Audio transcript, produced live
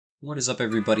What is up,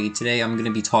 everybody? Today I'm going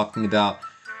to be talking about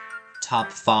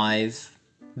top 5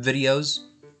 videos.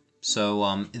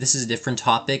 So this is a different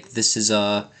topic. This is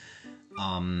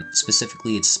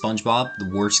specifically it's SpongeBob,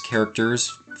 the worst characters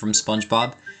from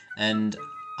SpongeBob, and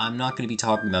I'm not going to be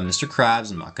talking about Mr.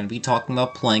 Krabs, I'm not going to be talking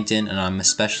about Plankton, and I'm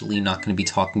especially not going to be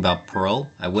talking about Pearl.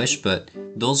 I wish, but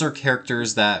those are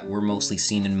characters that were mostly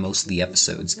seen in most of the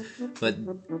episodes. But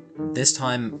this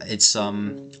time it's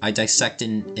I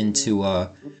dissected into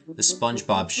the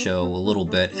SpongeBob show a little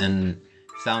bit and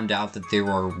found out that there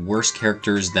are worse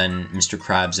characters than Mr.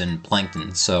 Krabs and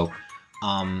Plankton. So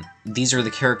these are the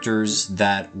characters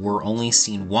that were only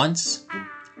seen once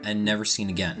and never seen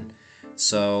again.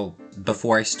 So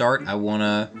before I start, I want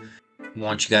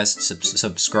you guys to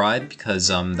subscribe because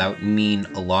that would mean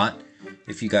a lot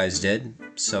if you guys did.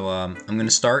 So I'm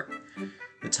gonna start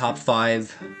the top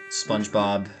 5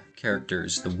 SpongeBob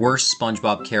characters, the worst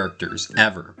SpongeBob characters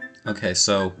ever. Okay,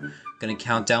 so I'm gonna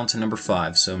count down to number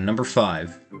 5. So number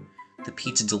 5, the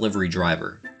pizza delivery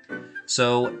driver.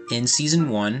 So in season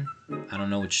 1, I don't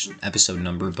know which episode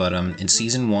number, but in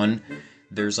season 1,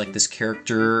 there's like this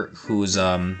character who's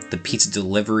the pizza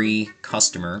delivery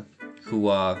customer who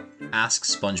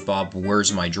asks SpongeBob,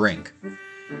 "Where's my drink?"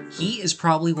 He is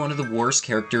probably one of the worst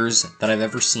characters that I've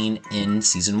ever seen in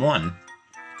season 1.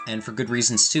 And for good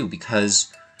reasons too,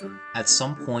 because at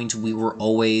some point we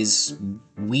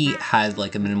had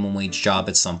like a minimum wage job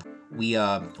at some point.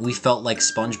 We felt like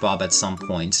SpongeBob at some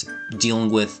point,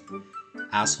 dealing with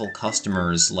asshole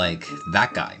customers like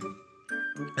that guy.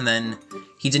 And then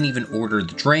he didn't even order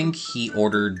the drink, he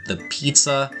ordered the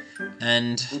pizza,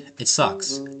 and it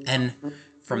sucks. And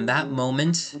from that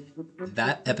moment,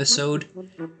 that episode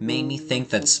made me think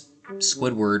that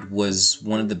Squidward was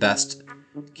one of the best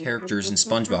characters in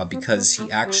SpongeBob because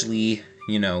he actually,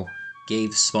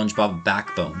 gave SpongeBob a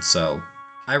backbone. So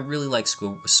I really like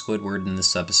Squidward in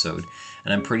this episode,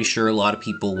 and I'm pretty sure a lot of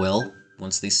people will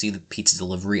once they see the pizza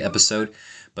delivery episode.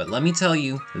 But let me tell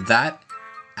you, that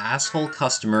asshole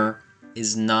customer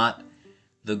is not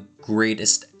the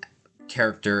greatest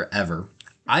character ever.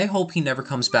 I hope he never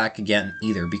comes back again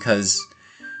either, because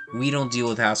we don't deal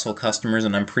with asshole customers,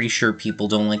 and I'm pretty sure people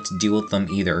don't like to deal with them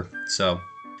either. So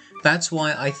that's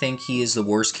why I think he is the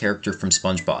worst character from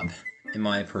SpongeBob, in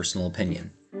my personal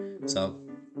opinion. So,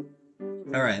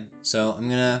 alright, so I'm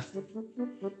gonna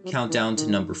count down to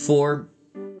number 4.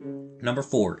 Number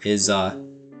 4 is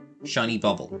Shiny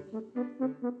Bubble.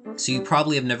 So you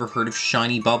probably have never heard of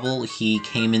Shiny Bubble. He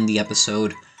came in the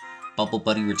episode Bubble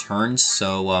Buddy Returns.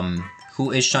 So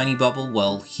who is Shiny Bubble?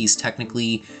 Well, he's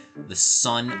technically the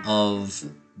son of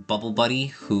Bubble Buddy,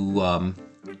 who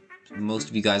most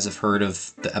of you guys have heard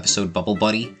of the episode Bubble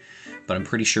Buddy, but I'm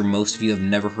pretty sure most of you have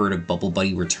never heard of Bubble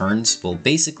Buddy Returns. Well,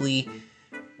 basically,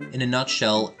 in a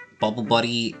nutshell, Bubble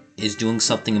Buddy is doing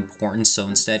something important, so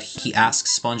instead he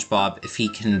asks SpongeBob if he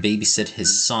can babysit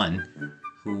his son,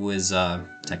 who is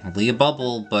technically a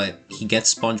bubble, but he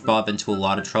gets SpongeBob into a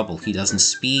lot of trouble. He doesn't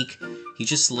speak, he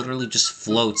just literally just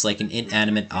floats like an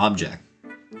inanimate object,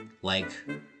 like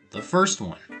the first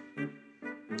one.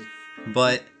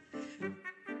 But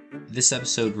this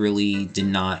episode really did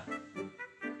not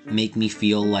make me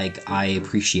feel like I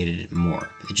appreciated it more.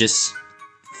 It just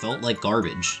felt like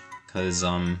garbage, because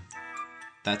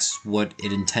that's what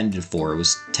it intended for. It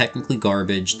was technically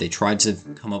garbage. They tried to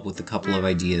come up with a couple of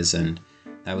ideas, and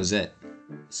that was it.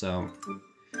 So,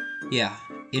 yeah,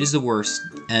 it is the worst,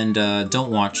 and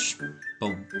don't watch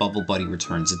Bubble Buddy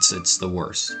Returns. It's the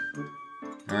worst.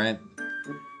 Alright?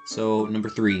 So, number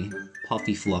 3,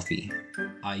 Puffy Fluffy.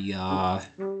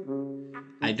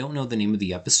 I don't know the name of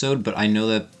the episode, but I know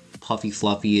that Puffy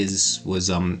Fluffy was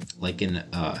like an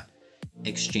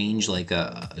exchange, like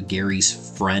a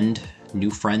Gary's new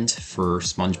friend for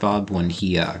SpongeBob when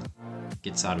he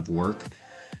gets out of work.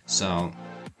 So,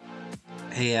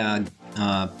 hey,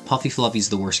 Puffy Fluffy's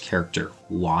the worst character.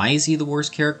 Why is he the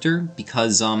worst character?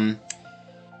 Because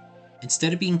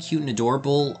instead of being cute and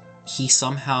adorable, he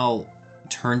somehow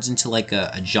turns into like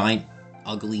a giant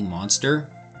ugly monster,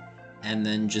 and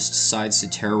then just decides to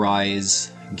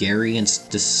terrorize Gary and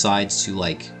decides to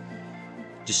like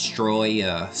destroy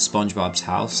SpongeBob's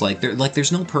house.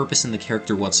 There's no purpose in the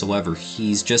character whatsoever.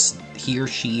 He or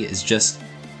she is just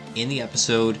in the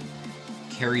episode,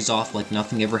 carries off like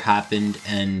nothing ever happened,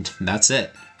 and that's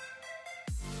it.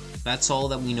 That's all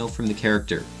that we know from the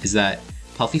character, is that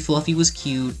Puffy Fluffy was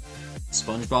cute,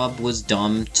 SpongeBob was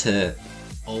dumb to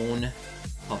own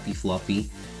Puffy Fluffy,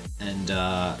 and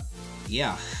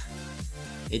yeah,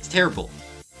 it's terrible.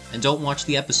 And don't watch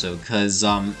the episode, because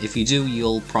if you do,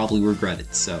 you'll probably regret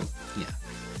it. So, yeah.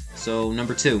 So,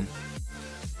 number 2,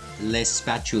 Le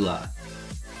Spatula.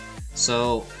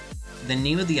 So, the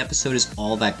name of the episode is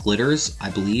All That Glitters. I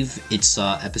believe it's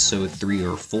episode 3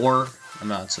 or 4. I'm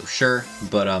not so sure.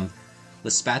 But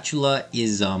the spatula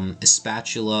is a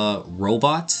spatula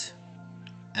robot.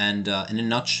 And in a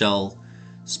nutshell,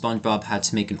 SpongeBob had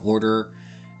to make an order.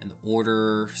 And the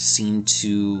order seemed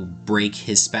to break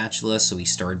his spatula. So he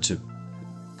started to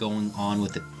going on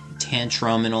with a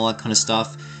tantrum and all that kind of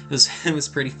stuff. It was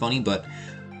pretty funny. But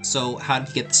so how did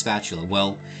he get the spatula?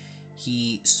 Well,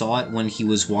 he saw it when he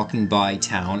was walking by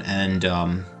town, and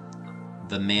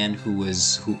the man who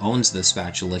owns the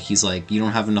spatula, he's like, "You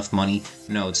don't have enough money.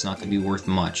 No, it's not going to be worth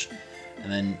much."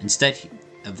 And then instead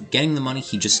of getting the money,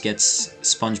 he just gets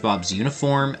SpongeBob's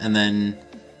uniform, and then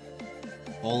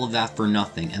all of that for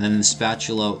nothing. And then the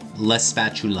spatula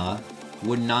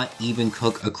would not even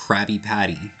cook a Krabby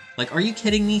Patty. Like, are you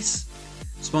kidding me?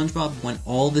 SpongeBob went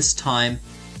all this time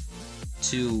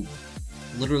to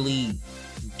literally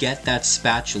get that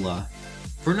spatula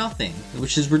for nothing,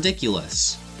 which is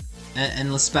ridiculous.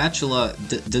 And the spatula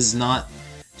does not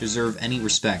deserve any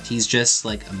respect. He's just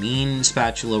like a mean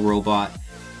spatula robot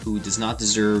who does not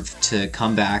deserve to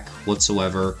come back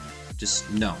whatsoever.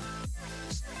 Just no.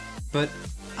 But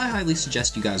I highly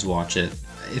suggest you guys watch it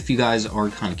if you guys are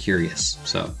kind of curious.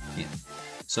 So, yeah.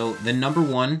 So, the number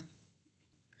one,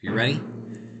 are you ready?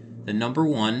 The number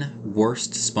one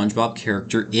worst SpongeBob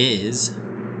character is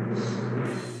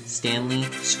Stanley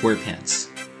SquarePants.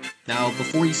 Now,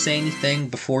 before you say anything,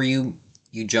 before you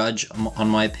judge on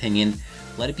my opinion,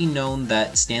 let it be known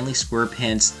that Stanley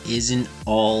SquarePants isn't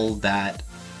all that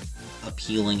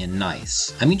appealing and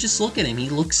nice. I mean, just look at him. He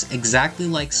looks exactly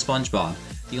like SpongeBob.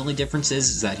 The only difference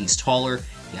is that he's taller,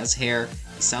 he has hair,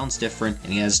 he sounds different,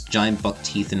 and he has giant buck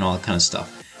teeth and all that kind of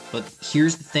stuff. But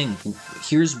here's the thing.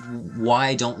 Here's why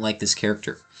I don't like this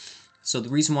character. So the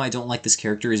reason why I don't like this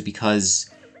character is because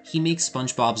he makes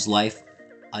SpongeBob's life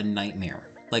a nightmare.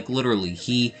 Like, literally,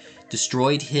 he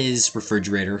destroyed his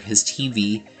refrigerator, his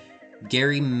TV.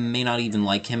 Gary may not even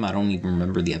like him. I don't even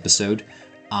remember the episode.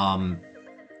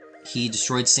 He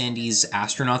destroyed Sandy's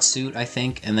astronaut suit, I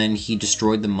think, and then he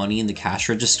destroyed the money in the cash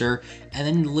register, and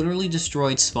then literally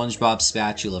destroyed SpongeBob's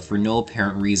spatula for no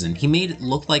apparent reason. He made it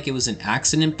look like it was an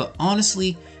accident, but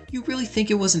honestly, you really think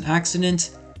it was an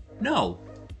accident? No.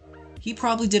 He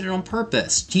probably did it on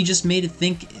purpose. He just made it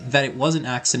think that it was an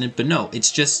accident, but no,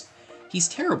 it's just, he's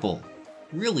terrible.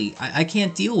 Really, I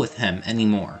can't deal with him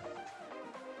anymore.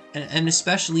 And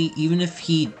especially, even if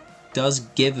he does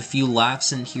give a few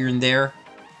laughs in here and there,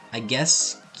 I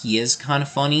guess he is kind of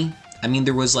funny. I mean,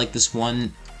 there was like this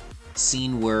one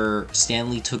scene where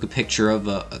Stanley took a picture of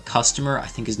a customer, I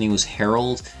think his name was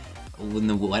Harold, in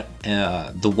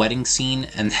the wedding scene,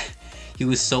 and he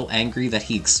was so angry that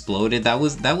he exploded. That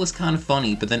was kind of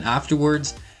funny, but then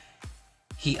afterwards,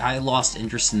 I lost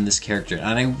interest in this character,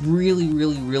 and I really,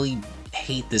 really, really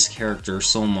hate this character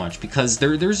so much, because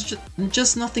there's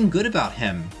just nothing good about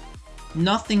him.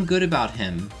 Nothing good about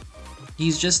him.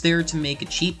 He's just there to make a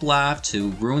cheap laugh, to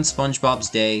ruin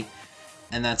SpongeBob's day,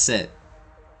 and that's it.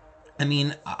 I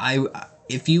mean,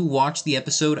 if you watch the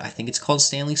episode, I think it's called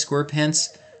Stanley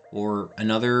SquarePants, or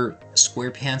another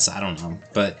SquarePants, I don't know.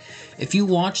 But if you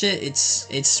watch it,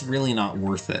 it's really not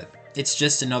worth it. It's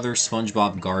just another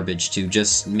SpongeBob garbage to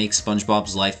just make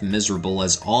SpongeBob's life miserable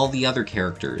as all the other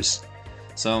characters.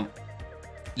 So,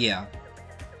 yeah.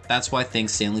 That's why I think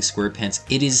Stanley SquarePants,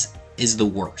 is the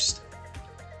worst.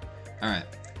 Alright,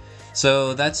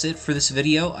 so that's it for this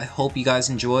video. I hope you guys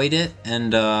enjoyed it,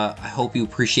 and I hope you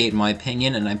appreciate my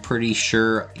opinion, and I'm pretty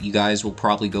sure you guys will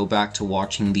probably go back to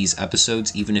watching these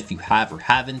episodes, even if you have or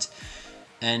haven't,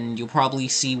 and you'll probably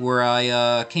see where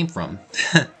I came from.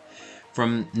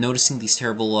 From noticing these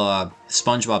terrible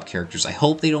SpongeBob characters. I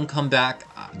hope they don't come back.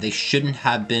 They shouldn't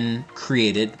have been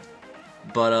created,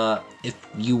 but if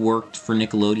you worked for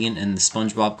Nickelodeon and the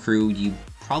SpongeBob crew, you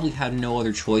probably had no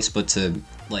other choice but to,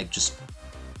 like, just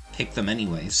pick them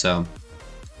anyway. So,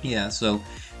 yeah, so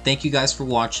thank you guys for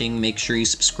watching. Make sure you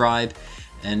subscribe,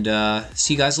 and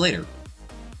see you guys later.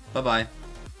 Bye-bye.